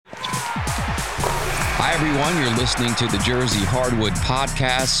Hi, everyone. You're listening to the Jersey Hardwood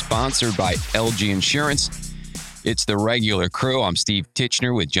Podcast, sponsored by LG Insurance. It's the regular crew. I'm Steve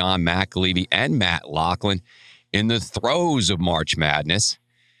Titchener with John McAlevey and Matt Lachlan in the throes of March Madness.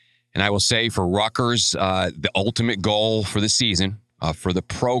 And I will say for Rutgers, the ultimate goal for the season, for the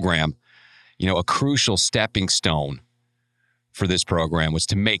program, a crucial stepping stone for this program was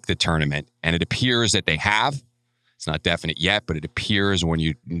to make the tournament. And it appears that they have. It's not definite yet, but it appears when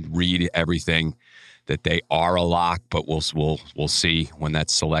you read everything that they are a lock, but we'll see when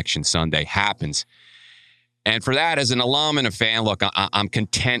that selection Sunday happens. And for that, as an alum and a fan, look, I'm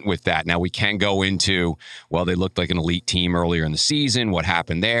content with that. Now, we can go into, well, they looked like an elite team earlier in the season, what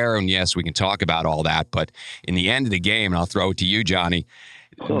happened there, and yes, we can talk about all that, but in the end of the game, and I'll throw it to you, Johnny,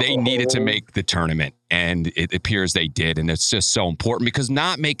 they needed to make the tournament, and it appears they did, and it's just so important because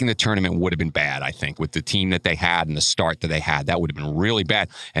not making the tournament would have been bad, I think, with the team that they had and the start that they had. That would have been really bad,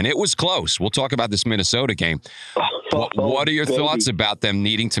 and it was close. We'll talk about this Minnesota game. What are your thoughts about them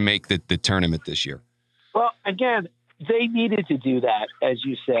needing to make the tournament this year? Well, again, they needed to do that, as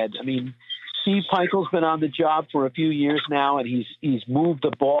you said. I mean, Steve Pikiell's been on the job for a few years now, and he's moved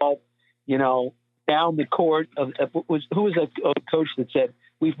the ball, down the court. Who was a coach that said,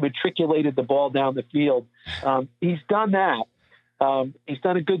 we've matriculated the ball down the field? He's done that. He's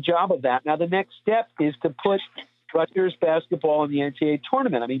done a good job of that. Now, the next step is to put Rutgers basketball in the NCAA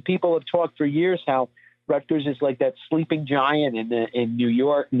tournament. I mean, people have talked for years how Rutgers is like that sleeping giant in New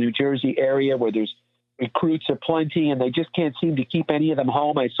York, New Jersey area where there's recruits aplenty, and they just can't seem to keep any of them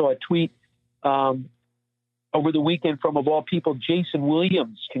home. I saw a tweet over the weekend from, of all people, Jason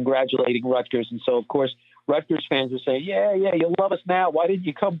Williams congratulating Rutgers. And so, of course, Rutgers fans are saying, yeah, you love us now. Why didn't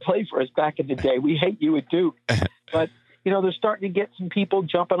you come play for us back in the day? We hate you at Duke. But, they're starting to get some people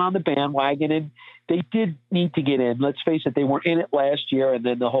jumping on the bandwagon, and they did need to get in. Let's face it, they were in it last year, and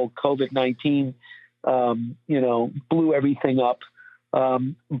then the whole COVID-19, blew everything up.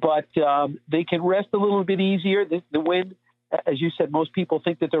 But they can rest a little bit easier. The win, as you said, most people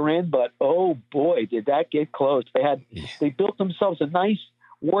think that they're in, but oh boy, did that get close. They built themselves a nice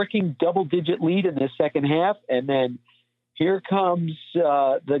working double-digit lead in the second half, and then here comes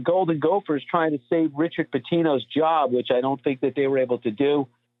the Golden Gophers trying to save Richard Pitino's job, which I don't think that they were able to do.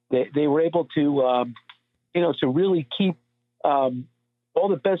 They were able to, to really keep all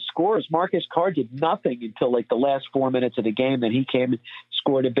the best scorers. Marcus Carr did nothing until like the last 4 minutes of the game. Then he came and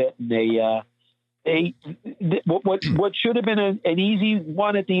scored a bit, and what should have been an easy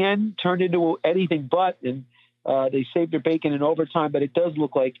one at the end turned into anything but, and they saved their bacon in overtime. But it does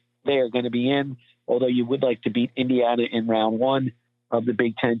look like they are going to be in, although you would like to beat Indiana in round one of the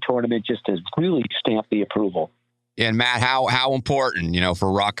Big Ten tournament just to really stamp the approval. And Matt, how important,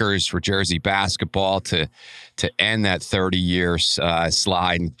 for Rutgers, for Jersey basketball to end that 30-year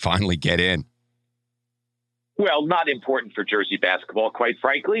slide and finally get in? Well, not important for Jersey basketball, quite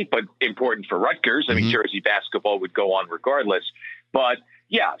frankly, but important for Rutgers. I mean, Jersey basketball would go on regardless. But,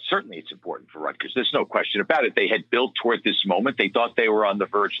 yeah, certainly it's important for Rutgers. There's no question about it. They had built toward this moment. They thought they were on the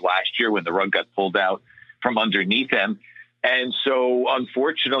verge last year when the rug got pulled out from underneath them. And so,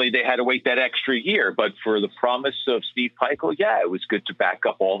 unfortunately, they had to wait that extra year. But for the promise of Steve Pikiell, yeah, it was good to back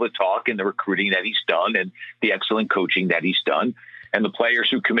up all the talk and the recruiting that he's done and the excellent coaching that he's done. And the players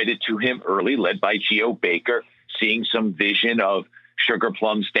who committed to him early, led by Geo Baker, seeing some vision of sugar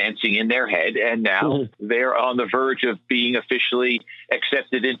plums dancing in their head. And now they're on the verge of being officially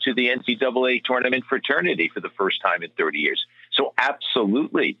accepted into the NCAA tournament fraternity for the first time in 30 years. So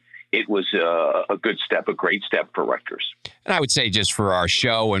absolutely, it was a good step, a great step for Rutgers. And I would say just for our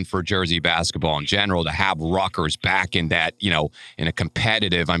show and for Jersey basketball in general, to have Rutgers back in that, in a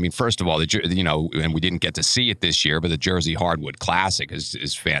competitive, I mean, first of all, and we didn't get to see it this year, but the Jersey Hardwood Classic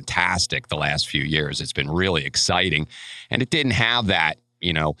is fantastic the last few years. It's been really exciting. And it didn't have that,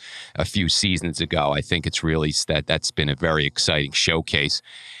 a few seasons ago. I think it's really that's been a very exciting showcase.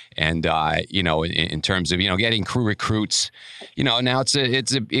 And, in terms of, getting crew recruits, now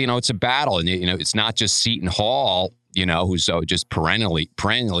it's a battle, and, it's not just Seton Hall, who's just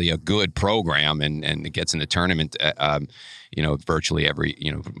perennially a good program and gets in the tournament, virtually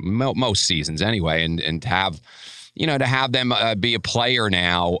every, most seasons anyway. And to have them be a player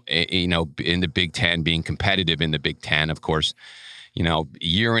now, in the Big Ten, being competitive in the Big Ten, of course,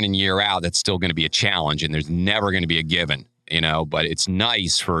 year in and year out, that's still going to be a challenge, and there's never going to be a given. But it's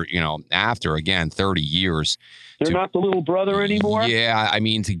nice for, after, again, 30 years. They're not the little brother anymore? Yeah, I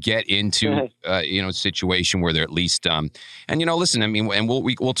mean, to get into, a situation where they're at least, and, listen, I mean, and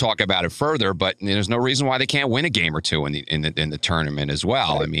we'll talk about it further, but there's no reason why they can't win a game or two in the tournament as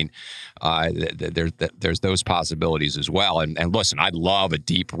well. I mean, There's those possibilities as well. And listen, I'd love a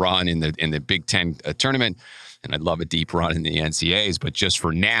deep run in the Big Ten tournament, and I'd love a deep run in the NCAAs. But just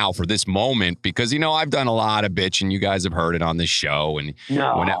for now, for this moment, because I've done a lot of bitching. You guys have heard it on this show, and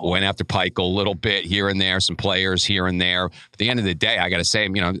went after Peichel a little bit here and there, some players here and there. But at the end of the day, I got to say,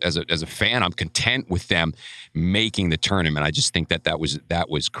 as a fan, I'm content with them making the tournament. I just think that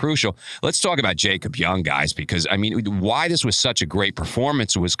was crucial. Let's talk about Jacob Young, guys, because why this was such a great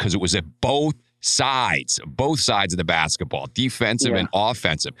performance was because it was at both sides of the basketball, defensive and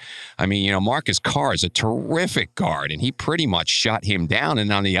offensive. Marcus Carr is a terrific guard, and he pretty much shut him down.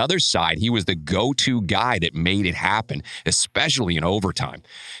 And on the other side, he was the go-to guy that made it happen, especially in overtime.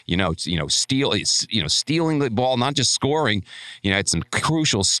 Stealing the ball, not just scoring. Had some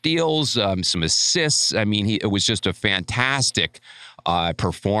crucial steals, some assists. It was just a fantastic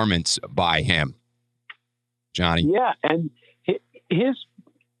performance by him, Johnny. Yeah, and his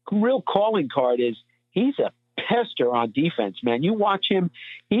real calling card is he's a pester on defense, man. You watch him,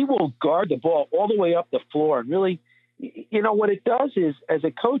 he will guard the ball all the way up the floor. And really, what it does is, as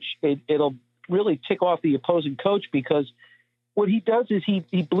a coach, it'll really tick off the opposing coach, because what he does is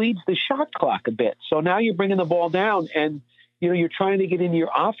he bleeds the shot clock a bit. So now you're bringing the ball down, and, you're trying to get into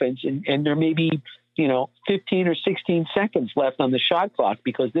your offense, and there may be, 15 or 16 seconds left on the shot clock,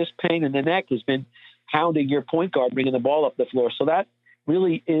 because this pain in the neck has been hounding your point guard, bringing the ball up the floor. So that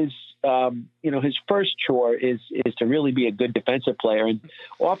really is, his first chore is to really be a good defensive player. And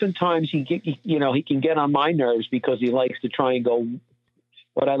oftentimes he can get on my nerves, because he likes to try and go,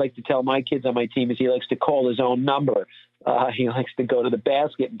 what I like to tell my kids on my team is he likes to call his own number. He likes to go to the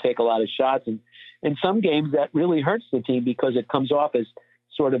basket and take a lot of shots. And in some games that really hurts the team, because it comes off as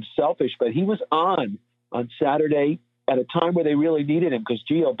sort of selfish. But he was on Saturday at a time where they really needed him, because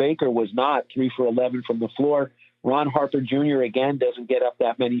Geo Baker was not 3 for 11 from the floor. Ron Harper Jr. again doesn't get up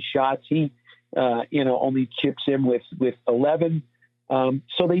that many shots. He, only chips in with 11.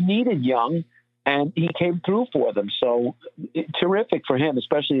 So they needed Young, and he came through for them. So terrific for him,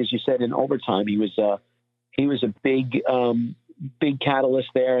 especially as you said in overtime. He was a big catalyst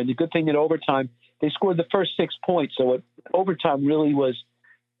there. And the good thing in overtime, they scored the first 6 points. So overtime really was,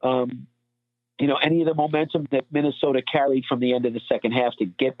 any of the momentum that Minnesota carried from the end of the second half to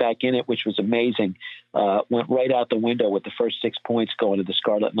get back in it, which was amazing, went right out the window with the first 6 points going to the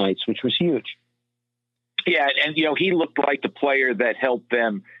Scarlet Knights, which was huge. Yeah, and he looked like the player that helped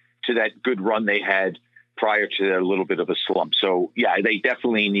them to that good run they had prior to a little bit of a slump. So, yeah, they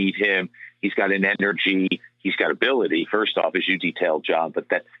definitely need him. He's got an energy. He's got ability, first off, as you detailed, John. But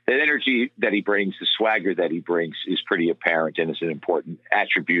that energy that he brings, the swagger that he brings, is pretty apparent and is an important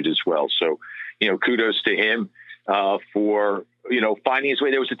attribute as well. So, kudos to him for, finding his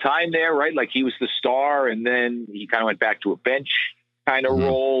way. There was a time there, right? Like he was the star, and then he kind of went back to a bench kind of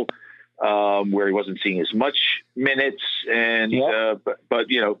role where he wasn't seeing as much minutes. And but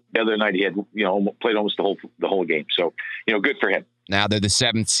the other night he had played almost the whole game. So good for him. Now they're the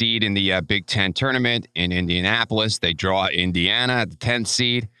 7th seed in the Big Ten tournament in Indianapolis. They draw Indiana at the 10th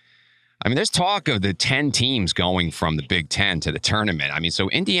seed. There's talk of the 10 teams going from the Big Ten to the tournament. So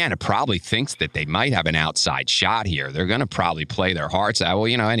Indiana probably thinks that they might have an outside shot here. They're going to probably play their hearts out. Well,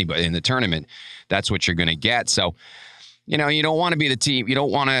 anybody in the tournament, that's what you're going to get. So, you don't want to be the team. You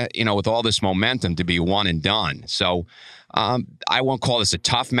don't want to, with all this momentum, to be one and done. So I won't call this a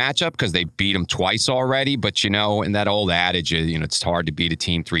tough matchup, because they beat them twice already. But, in that old adage, it's hard to beat a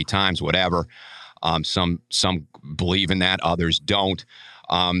team 3 times, whatever. Some believe in that, others don't.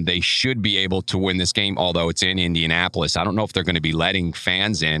 They should be able to win this game, although it's in Indianapolis. I don't know if they're going to be letting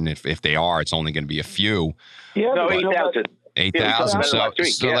fans in. If they are, it's only going to be a few. Yeah, no, 8,000. 8,000. So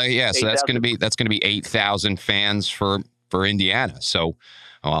that's going to be 8,000 fans for Indiana. So,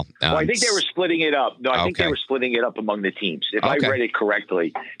 I think they were splitting it up. No, I think they were splitting it up among the teams. If I read it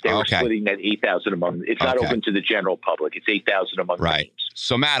correctly, they were splitting that 8,000 among. It's not open to the general public. It's 8,000 among the teams.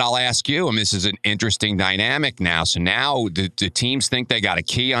 So, Matt, I'll ask you, this is an interesting dynamic now. So now the teams think they got a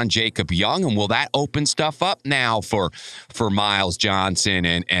key on Jacob Young, and will that open stuff up now for Miles Johnson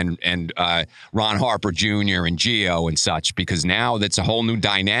and Ron Harper Jr. and Gio and such? Because now that's a whole new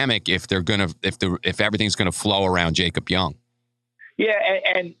dynamic if everything's gonna flow around Jacob Young. Yeah,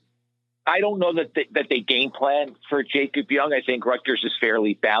 and I don't know that they game plan for Jacob Young. I think Rutgers is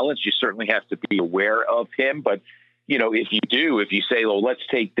fairly balanced. You certainly have to be aware of him, but if you say, well, let's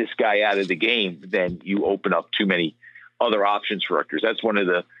take this guy out of the game, then you open up too many other options for Rutgers. That's one of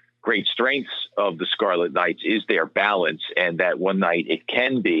the great strengths of the Scarlet Knights, is their balance, and that one night it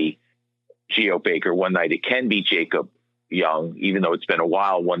can be Geo Baker, one night it can be Jacob Young, even though it's been a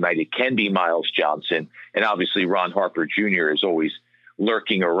while. One night it can be Miles Johnson, and obviously Ron Harper Jr. is always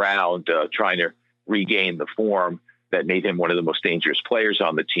lurking around, trying to regain the form that made him one of the most dangerous players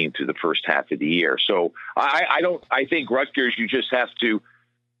on the team through the first half of the year. So I think Rutgers, you just have to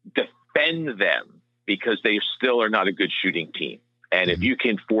defend them because they still are not a good shooting team. And if you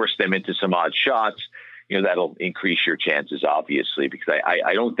can force them into some odd shots, that'll increase your chances, obviously, because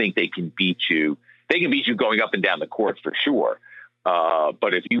I don't think they can beat you. They can beat you going up and down the court for sure.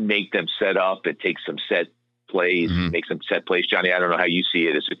 But if you make them set up and take some set plays, make some set plays, Johnny, I don't know how you see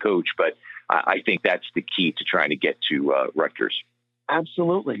it as a coach, but I think that's the key to trying to get to Rutgers.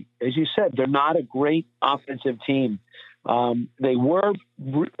 Absolutely. As you said, they're not a great offensive team. That's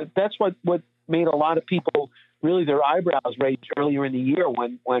what made a lot of people really their eyebrows raised earlier in the year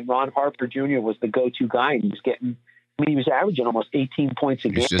when Ron Harper Jr. was the go-to guy, and he was averaging almost 18 points a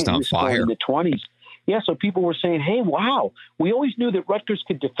game. He's just on fire. In the 20s. Yeah, so people were saying, hey, wow, we always knew that Rutgers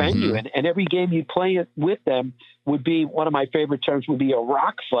could defend you, and every game you play it with them would be, one of my favorite terms would be a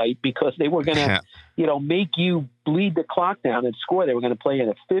rock fight, because they were going to, make you bleed the clock down and score. They were going to play in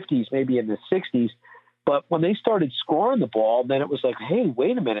the 50s, maybe in the 60s. But when they started scoring the ball, then it was like, hey,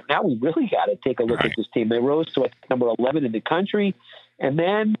 wait a minute. Now we really got to take a look at this team. They rose to number 11 in the country. And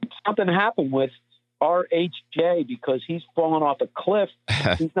then something happened with RHJ, because he's fallen off a cliff.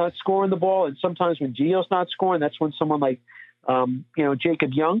 He's not scoring the ball. And sometimes when Gio's not scoring, that's when someone like,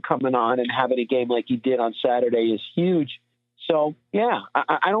 Jacob Young coming on and having a game like he did on Saturday is huge. So, yeah,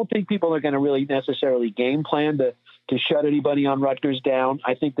 I don't think people are going to really necessarily game plan to shut anybody on Rutgers down.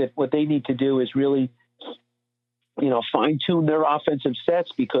 I think that what they need to do is really, fine-tune their offensive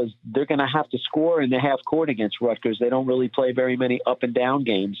sets, because they're going to have to score in the half court against Rutgers. They don't really play very many up and down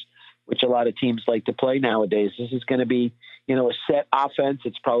games, which a lot of teams like to play nowadays. This is going to be, a set offense.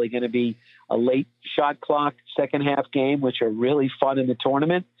 It's probably going to be a late shot clock second half game, which are really fun in the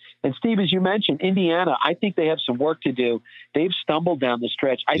tournament. And Steve, as you mentioned, Indiana, I think they have some work to do. They've stumbled down the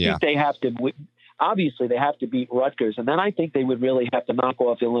stretch. I think they have to, obviously they have to beat Rutgers. And then I think they would really have to knock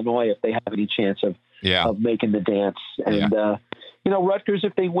off Illinois if they have any chance of making the dance. And, Rutgers,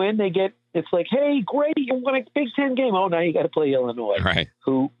 if they win, it's like, hey, great, you won a Big Ten game. Oh, now you got to play Illinois,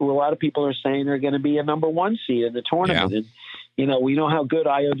 who a lot of people are saying are going to be a number 1 seed in the tournament. And, we know how good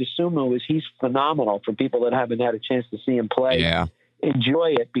Ayo Dosunmu is. He's phenomenal. For people that haven't had a chance to see him play.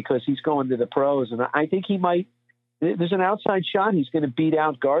 Enjoy it, because he's going to the pros. And I think there's an outside shot he's going to beat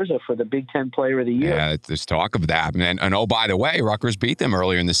out Garza for the Big Ten Player of the Year. Yeah, there's talk of that. And oh, by the way, Rutgers beat them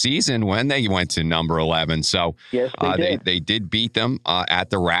earlier in the season when they went to number 11. So yes, they did beat them at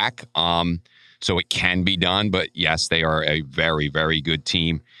the rack. So it can be done. But yes, they are a very, very good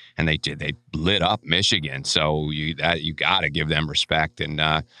team, and they lit up Michigan. So you got to give them respect, and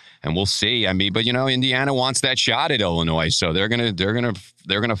we'll see. I mean, but Indiana wants that shot at Illinois, so they're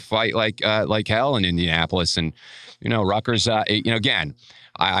gonna fight like hell in Indianapolis. And Rutgers. Again,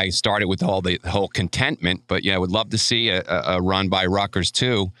 I started with the whole contentment, but I would love to see a run by Rutgers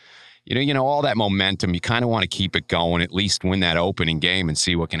too. All that momentum, you kind of want to keep it going, at least win that opening game and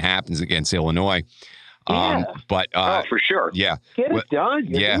see what can happen against Illinois. But for sure. Yeah. Get it done.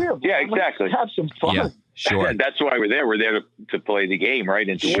 Yeah, exactly. Have some fun. Yeah, sure. That's why we're there. We're there to play the game, right?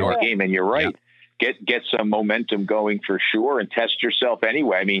 And to win the game. And you're right. Yeah. Get some momentum going for sure, and test yourself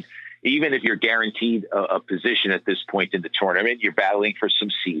anyway. I mean, even if you're guaranteed a position at this point in the tournament, you're battling for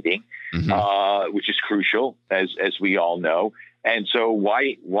some seeding, which is crucial, as we all know. And so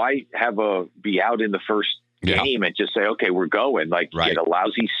why be out in the first game and just say, okay, we're going, get a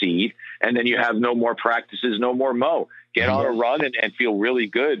lousy seed, and then you have no more practices, no more mo. Get on a run and feel really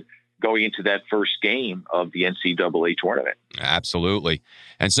good going into that first game of the NCAA tournament. Absolutely.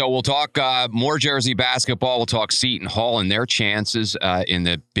 And so we'll talk more Jersey basketball. We'll talk Seton Hall and their chances in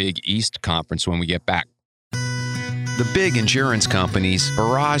the Big East Conference when we get back. The big insurance companies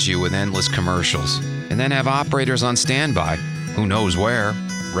barrage you with endless commercials and then have operators on standby, who knows where,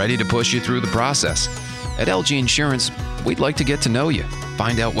 ready to push you through the process. At LG Insurance, we'd like to get to know you,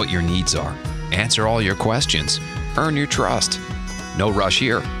 find out what your needs are, answer all your questions, earn your trust. No rush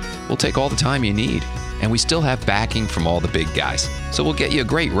here. We'll take all the time you need, and we still have backing from all the big guys, so we'll get you a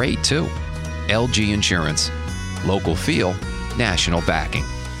great rate too. LG Insurance. Local feel, national backing.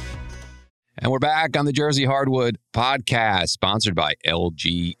 And we're back on the Jersey Hardwood podcast, sponsored by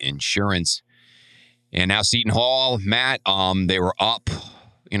LG Insurance. And now Seton Hall, Matt, they were up,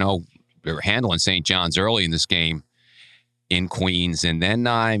 they were handling St. John's early in this game in Queens, and then,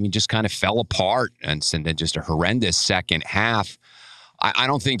 just kind of fell apart, and then just a horrendous second half. I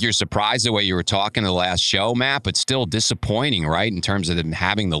don't think you're surprised the way you were talking the last show, Matt, but still disappointing, right, in terms of them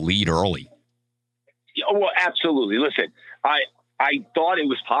having the lead early. Yeah, well, absolutely. Listen, I thought it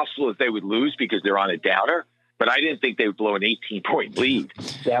was possible that they would lose because they're on a downer, but I didn't think they would blow an 18-point lead.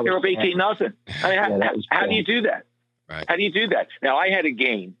 They were up 18-0. How do you do that? Right. How do you do that? Now, I had a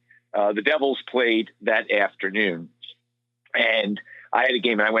game. The Devils played that afternoon, and I had a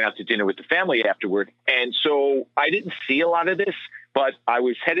game, and I went out to dinner with the family afterward. And so I didn't see a lot of this, but I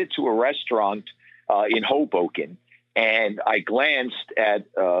was headed to a restaurant in Hoboken, and I glanced at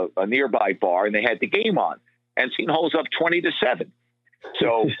a nearby bar, and they had the game on. And Seton Hall's up 20-7.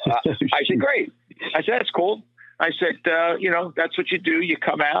 So I said, great. I said, that's cool. I said, that's what you do. You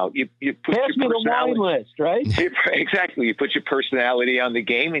come out, you put Pass your me personality. The wine list, right? Exactly. You put your personality on the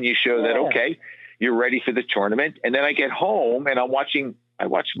game, and you show that, okay, you're ready for the tournament. And then I get home, and I watched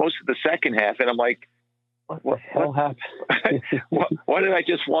most of the second half, and I'm like, what the hell happened? what did I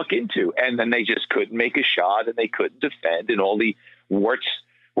just walk into? And then they just couldn't make a shot, and they couldn't defend, and all the warts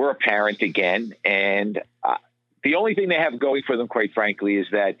were apparent again. And the only thing they have going for them, quite frankly, is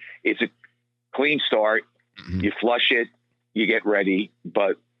that it's a clean start. Mm-hmm. You flush it, you get ready.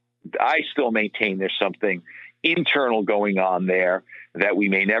 But I still maintain there's something internal going on there that we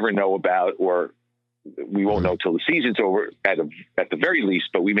may never know about, or we won't know till the season's over at the very least,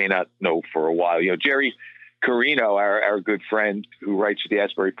 but we may not know for a while. Jerry Carino, our good friend who writes for the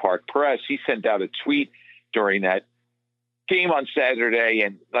Asbury Park Press, he sent out a tweet during that game on Saturday,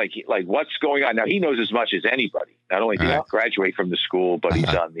 and like what's going on now? He knows as much as anybody. Not only did he graduate from the school, but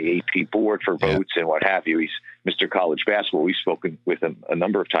he's on the AP board for votes and what have you. He's Mr. College Basketball. We've spoken with him a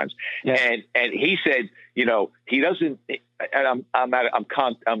number of times, and he said, he doesn't. And I'm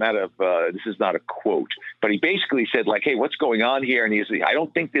out of. This is not a quote, but he basically said, like, hey, what's going on here? And I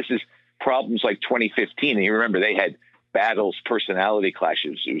don't think this is problems like 2015. And you remember they had battles, personality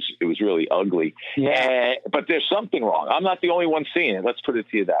clashes. It was really ugly. Yeah. But there's something wrong. I'm not the only one seeing it. Let's put it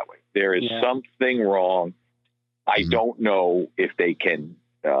to you that way. There is something wrong. I don't know if they can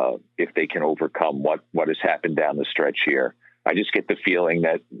overcome what has happened down the stretch here. I just get the feeling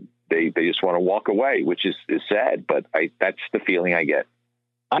that they just want to walk away, which is sad. But that's the feeling I get.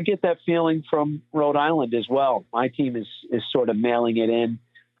 I get that feeling from Rhode Island as well. My team is sort of mailing it in.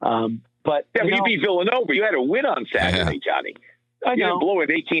 But you beat Villanova. You had a win on Saturday, Johnny. I know. You didn't blow an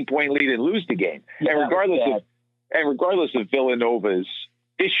 18-point lead and lose the game. Yeah, and regardless of Villanova's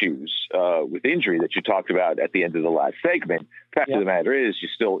issues with injury that you talked about at the end of the last segment, the fact of the matter is you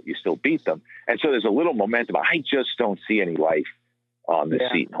still beat them. And so there's a little momentum. I just don't see any life on the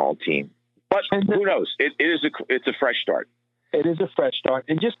Seton Hall team. But who knows? It's a fresh start. It is a fresh start.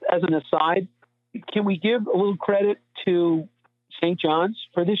 And just as an aside, can we give a little credit to St. John's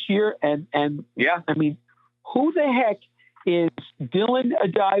for this year? And I mean, who the heck is Dylan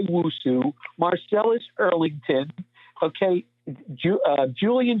Adai-Wusu, Marcellus Erlington,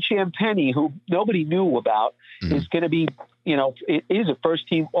 Julian Champagny, who nobody knew about, is going to be, it is a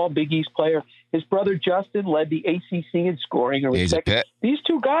first-team All-Big East player. His brother Justin led the ACC in scoring. These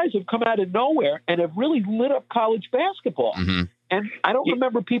two guys have come out of nowhere and have really lit up college basketball. Mm-hmm. And I don't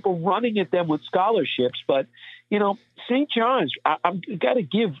remember people running at them with scholarships, but, St. John's, I've got to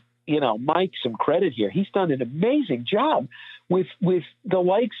give, Mike some credit here. He's done an amazing job with the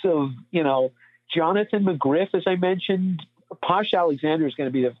likes of, Jonathan McGriff, as I mentioned. Posh Alexander is going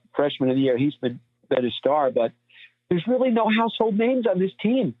to be the freshman of the year. He's been a star, but there's really no household names on this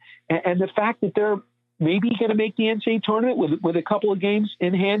team. And the fact that they're maybe going to make the NCAA tournament with a couple of games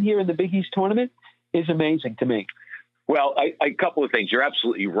in hand here in the Big East tournament is amazing to me. Well, a couple of things. You're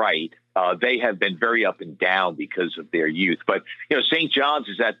absolutely right. They have been very up and down because of their youth. But, St. John's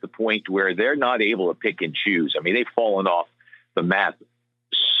is at the point where they're not able to pick and choose. I mean, they've fallen off the map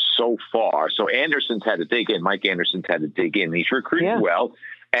so far. So Anderson's had to dig in. Mike Anderson's had to dig in. He's recruited well.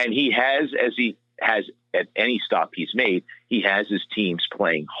 And he has, as he has at any stop he's made, he has his teams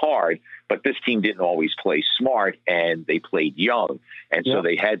playing hard. But this team didn't always play smart, and they played young. And so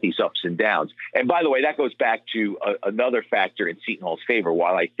they had these ups and downs. And by the way, that goes back to another factor in Seton Hall's favor.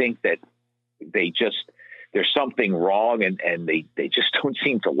 While I think that there's something wrong and they just don't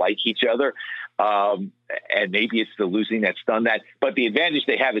seem to like each other. And maybe it's the losing that's done that. But the advantage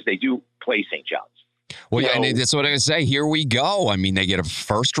they have is they do play St. John's. Well, and that's what I was going to say. Here we go. I mean, they get a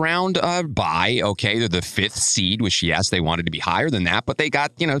first-round bye. Okay, they're the fifth seed, which, yes, they wanted to be higher than that. But they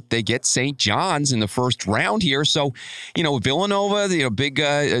got, they get St. John's in the first round here. So, Villanova, big,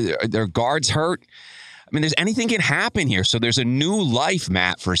 their guards hurt. I mean, anything can happen here. So there's a new life,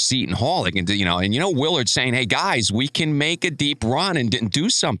 Matt, for Seton Hall. They can, and Willard saying, hey, guys, we can make a deep run and do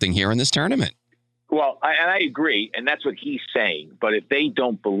something here in this tournament. Well, I agree, and that's what he's saying. But if they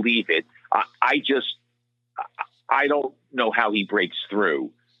don't believe it, I don't know how he breaks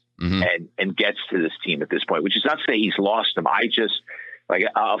through and gets to this team at this point, which is not to say he's lost them. like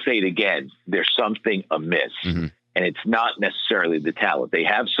I'll say it again, there's something amiss. Mm-hmm. And it's not necessarily the talent. They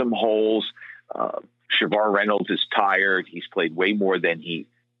have some holes. Shavar Reynolds is tired. He's played way more than he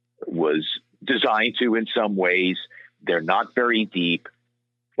was designed to in some ways. They're not very deep,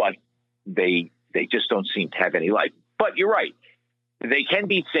 but they just don't seem to have any life. But you're right. They can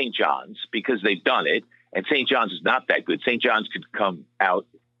beat St. John's because they've done it, and St. John's is not that good. St. John's could come out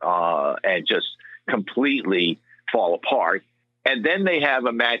and just completely fall apart. And then they have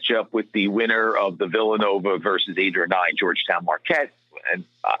a matchup with the winner of the Villanova versus 8 or 9 Georgetown Marquette. And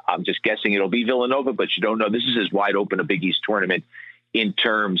I'm just guessing it'll be Villanova, but you don't know. This is as wide open a Big East tournament in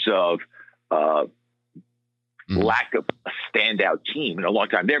terms of lack of a standout team in a long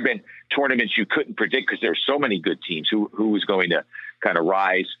time. There have been tournaments you couldn't predict because there's so many good teams who was going to kind of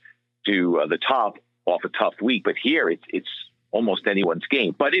rise to the top off a tough week. But here it's almost anyone's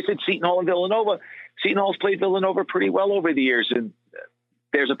game. But if it's Seton Hall and Villanova, Seton Hall's played Villanova pretty well over the years, and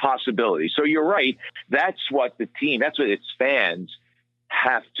there's a possibility. So you're right. That's what its fans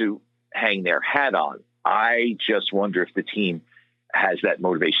have to hang their hat on. I just wonder if the team has that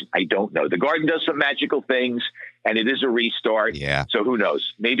motivation. I don't know. The Garden does some magical things, and it is a restart. Yeah. So who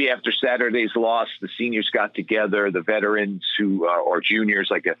knows? Maybe after Saturday's loss, the seniors got together, the veterans or juniors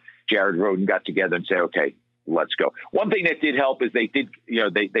like Jared Roden got together and said, okay, let's go. One thing that did help is they been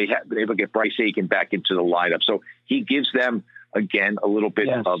able to get Bryce Aiken back into the lineup. So he gives them, again, a little bit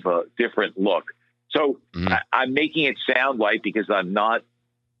of a different look. So I'm making it sound like, because I'm not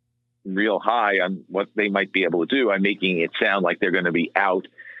real high on what they might be able to do, I'm making it sound like they're going to be out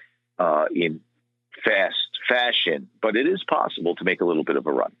in fast fashion. But it is possible to make a little bit of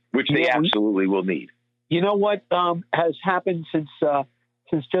a run, which they absolutely will need. You know what has happened since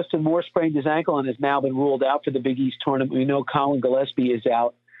Justin Moore sprained his ankle and has now been ruled out for the Big East tournament? We know Colin Gillespie is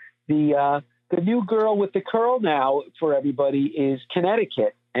out. The new girl with the curl now for everybody is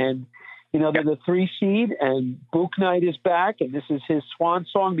Connecticut. And, they're the 3 seed, and Bouknight is back, and this is his swan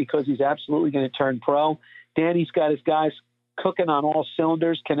song because he's absolutely going to turn pro. Danny's got his guys cooking on all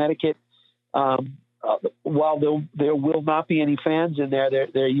cylinders. Connecticut, while there will not be any fans in there,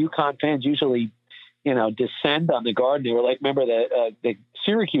 their UConn fans usually descend on the Garden. They were like, remember the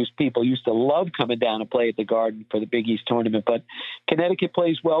Syracuse people used to love coming down and play at the Garden for the Big East tournament. But Connecticut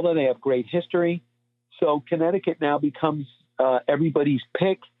plays well there. They have great history. So Connecticut now becomes everybody's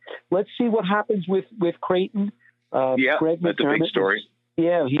pick. Let's see what happens with Creighton. Greg that's a big story.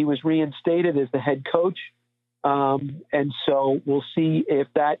 He was reinstated as the head coach. And so we'll see if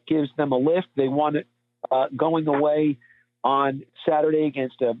that gives them a lift. They won it going away on Saturday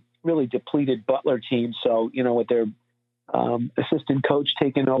against a really depleted Butler team. So, with their assistant coach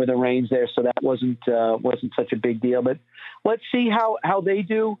taking over the reins there. So that wasn't such a big deal, but let's see how they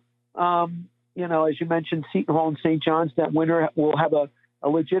do. As you mentioned, Seton Hall and St. John's, that winner will have a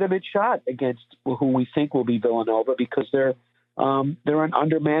legitimate shot against who we think will be Villanova, because they're an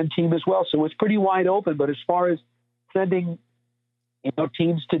undermanned team as well. So it's pretty wide open. But as far as sending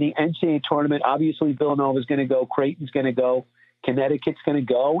teams to the NCAA tournament, obviously Villanova is going to go, Creighton's going to go, Connecticut's going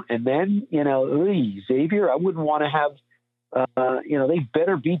to go, and then Xavier, I wouldn't want to have they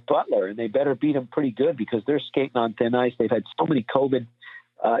better beat Butler, and they better beat them pretty good, because they're skating on thin ice. They've had so many COVID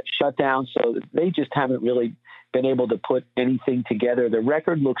shutdowns, so they just haven't really been able to put anything together. The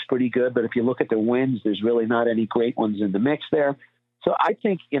record looks pretty good, but if you look at the wins, there's really not any great ones in the mix there. So I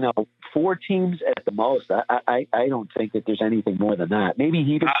think, 4 teams at the most. I don't think that there's anything more than that. Maybe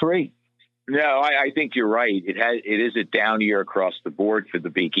even 3. No, I think you're right. It is a down year across the board for the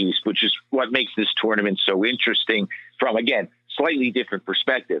Big East, which is what makes this tournament so interesting from, again, slightly different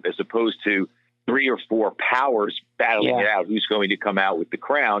perspective, as opposed to 3 or 4 powers battling it out. Who's going to come out with the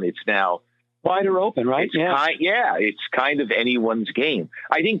crown? It's now wider open, right? It's kind of anyone's game.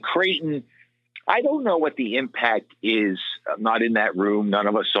 I think Creighton, I don't know what the impact is. I'm not in that room. None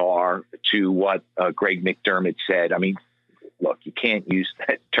of us are, to what Greg McDermott said. I mean, look, you can't use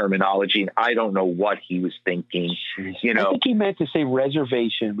that terminology, and I don't know what he was thinking. I think he meant to say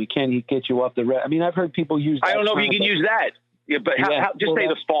reservation. We can't get you off the I've heard people use that. I don't know if you can use that. Yeah, but just say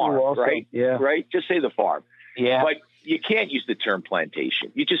the farm, right? Yeah. Right? Just say the farm. Yeah. But you can't use the term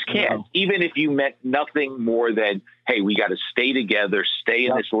plantation. You just can't. No. Even if you meant nothing more than, hey, we got to stay together, stay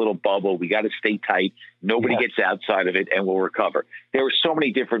in this little bubble. We got to stay tight. Nobody gets outside of it, and we'll recover. There are so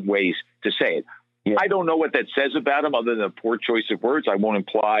many different ways to say it. Yeah. I don't know what that says about him, other than a poor choice of words. I won't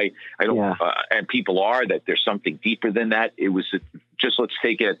imply, and people are, that there's something deeper than that. It was just, let's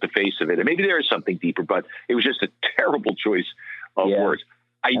take it at the face of it. And maybe there is something deeper, but it was just a terrible choice of words.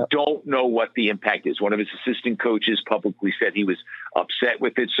 I don't know what the impact is. One of his assistant coaches publicly said he was upset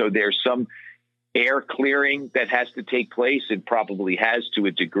with it. So there's some air clearing that has to take place, and probably has to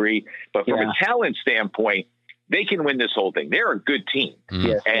a degree. But from a talent standpoint, they can win this whole thing. They're a good team.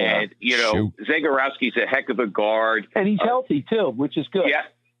 Yes, and, Zagorowski's a heck of a guard. And he's healthy, too, which is good.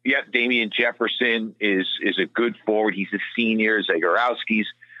 Yeah. Damian Jefferson is a good forward. He's a senior. Zagorowski's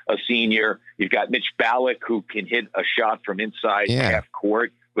a senior. You've got Mitch Ballack, who can hit a shot from inside half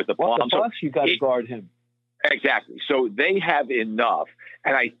court with the palm. You got to guard him. Exactly. So they have enough.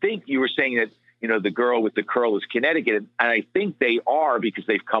 And I think you were saying that, the girl with the curl is Connecticut. And I think they are, because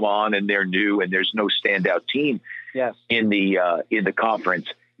they've come on and they're new and there's no standout team in the conference.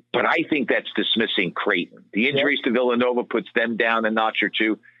 But I think that's dismissing Creighton. The injuries to Villanova puts them down a notch or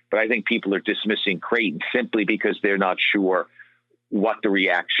two. But I think people are dismissing Creighton simply because they're not sure what the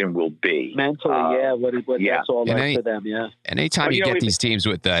reaction will be. Mentally, what that's all like for them, And anytime you get these teams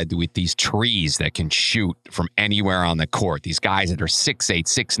with these trees that can shoot from anywhere on the court, these guys that are 6'8",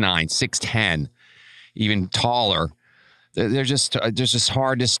 6'9", 6'10", even taller, they're just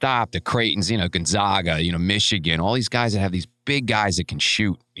hard to stop. The Creightons, Gonzaga, Michigan, all these guys that have these big guys that can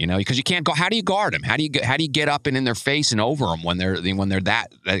shoot, because you can't go. How do you guard them? How do you get up and in their face and over them when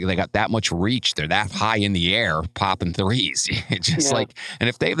they got that much reach? They're that high in the air, popping threes. It's just and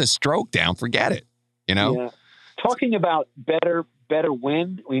if they have the stroke down, forget it. Yeah. Talking about better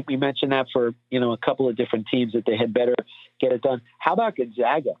win, we mentioned that for a couple of different teams that they had better get it done. How about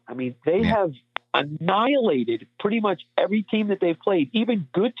Gonzaga? I mean, they have annihilated pretty much every team that they've played, even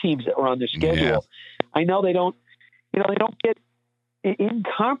good teams that were on their schedule. Yeah. I know they don't get in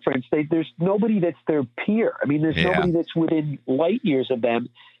conference. There's nobody that's their peer. I mean, there's nobody that's within light years of them.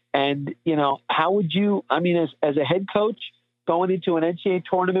 And, how would you, I mean, as a head coach going into an NCAA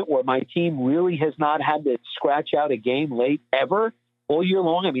tournament where my team really has not had to scratch out a game late ever all year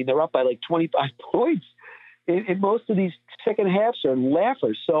long. I mean, they're up by like 25 points in most of these second halves are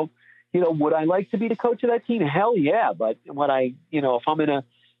laughers. So, would I like to be the coach of that team? Hell yeah. But when if I'm in a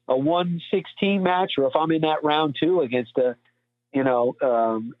 1-16 match, or if I'm in that round 2 against an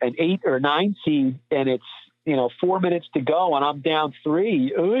 8 or 9 seed, and it's, 4 minutes to go and I'm down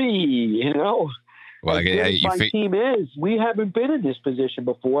 3, well, my team is, we haven't been in this position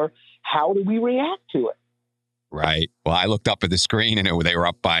before. How do we react to it? Right. Well, I looked up at the screen and they were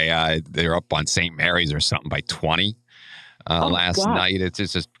up on St. Mary's or something by 20. Last night. It's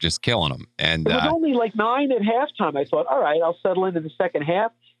just killing them. And it was only like 9 at halftime. I thought, all right, I'll settle into the second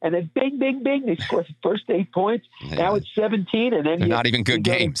half. And then bing, bing, bing, they scored the first 8 points. Yeah. Now it's 17, and then they're not even good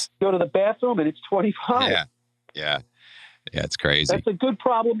games. Go to the bathroom, and it's 25. Yeah, it's crazy. That's a good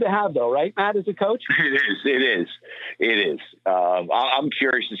problem to have, though, right, Matt, as a coach? It is. I'm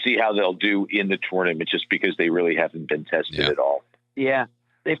curious to see how they'll do in the tournament, just because they really haven't been tested at all. Yeah.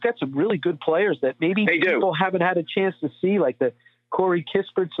 They've got some really good players that maybe people haven't had a chance to see, like the Corey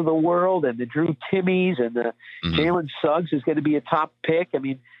Kisperts of the world and the Drew Timmies and the Jalen Suggs is going to be a top pick. I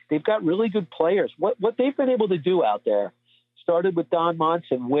mean, they've got really good players. What they've been able to do out there started with Don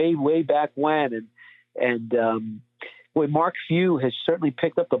Monson way back when, and Mark Few has certainly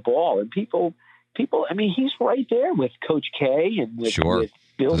picked up the ball, and people. I mean, he's right there with Coach K and with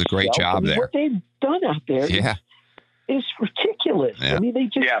Bill. Does a great job there. What they've done out there. Yeah. Is ridiculous. I mean, they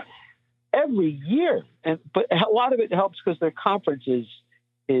just every year, but a lot of it helps because their conference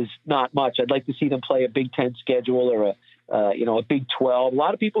is not much. I'd like to see them play a Big Ten schedule or a Big 12. A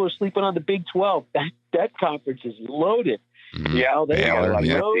lot of people are sleeping on the Big 12. That conference is loaded. Yeah, they are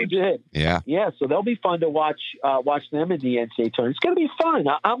loaded. Yeah. So they'll be fun to watch them in the NCAA tournament. It's going to be fun.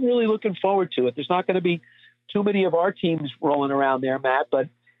 I'm really looking forward to it. There's not going to be too many of our teams rolling around there, Matt, but.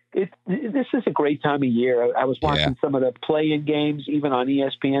 This is a great time of year. I was watching some of the play-in games, even on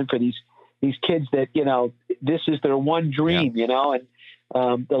ESPN, for these kids that, this is their one dream, and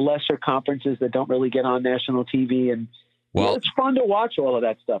the lesser conferences that don't really get on national TV. And it's fun to watch all of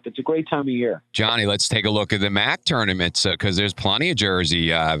that stuff. It's a great time of year. Johnny, let's take a look at the MAC tournaments because there's plenty of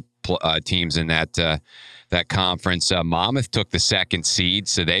Jersey teams in that conference. Monmouth took the 2nd seed,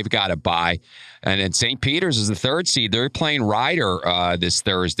 so they've got a bye. And then St. Peter's is the 3rd seed. They're playing Ryder this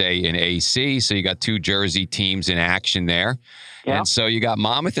Thursday in AC, so you got 2 Jersey teams in action there. Yeah. And so you got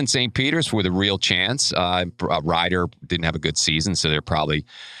Monmouth and St. Peter's with a real chance. Ryder didn't have a good season, so they're probably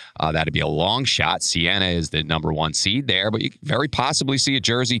that'd be a long shot. Siena is the number 1 seed there, but you could very possibly see a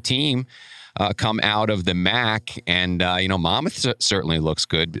Jersey team come out of the MAC, and Monmouth certainly looks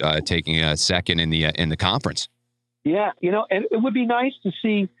good, taking a 2nd in the conference. Yeah, and it would be nice to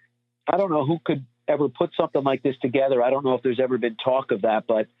see. I don't know who could ever put something like this together. I don't know if there's ever been talk of that,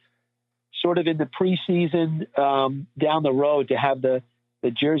 but sort of in the preseason down the road to have the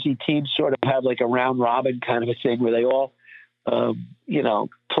Jersey teams sort of have like a round robin kind of a thing where they all,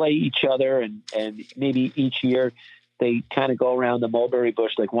 play play each other, and maybe each year they kind of go around the mulberry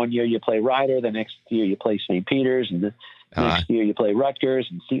bush. Like one year you play Rider, the next year you play St. Peter's, and the next year you play Rutgers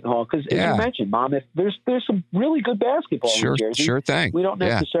and Seton Hall. Because as you mentioned, Mom, there's some really good basketball in Jersey. Sure thing. We don't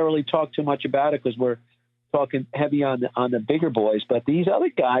necessarily talk too much about it because we're talking heavy on the bigger boys, but these other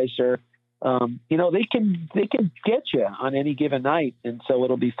guys are, they can get you on any given night, and so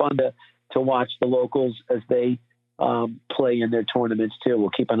it'll be fun to watch the locals as they play in their tournaments too.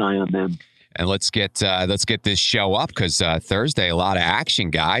 We'll keep an eye on them. And let's get this show up because Thursday, a lot of action,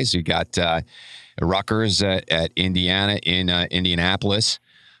 guys. You got Rutgers at Indiana in Indianapolis,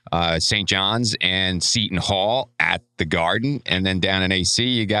 St. John's and Seton Hall at the Garden, and then down in AC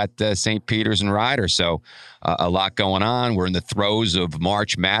you got St. Peter's and Rider. So a lot going on. We're in the throes of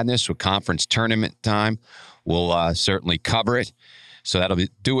March Madness with conference tournament time. We'll certainly cover it. So that'll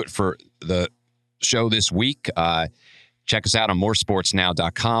do it for the show this week. Check us out on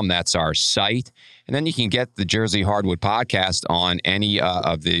moresportsnow.com. That's our site. And then you can get the Jersey Hardwood podcast on any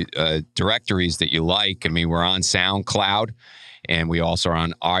of the directories that you like. I mean, we're on SoundCloud, and we also are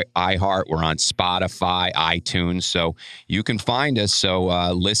on iHeart. We're on Spotify, iTunes. So you can find us.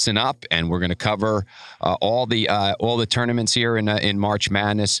 So listen up, and we're going to cover all the tournaments here in March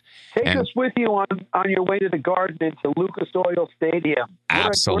Madness. Take us with you on your way to the Garden and to Lucas Oil Stadium.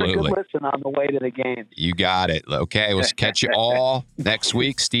 Absolutely. What a good listen on the way to the game. You got it. Okay, we'll catch you all next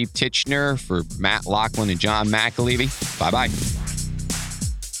week. Steve Titchener for Matt Laughlin and John McAlevey. Bye-bye.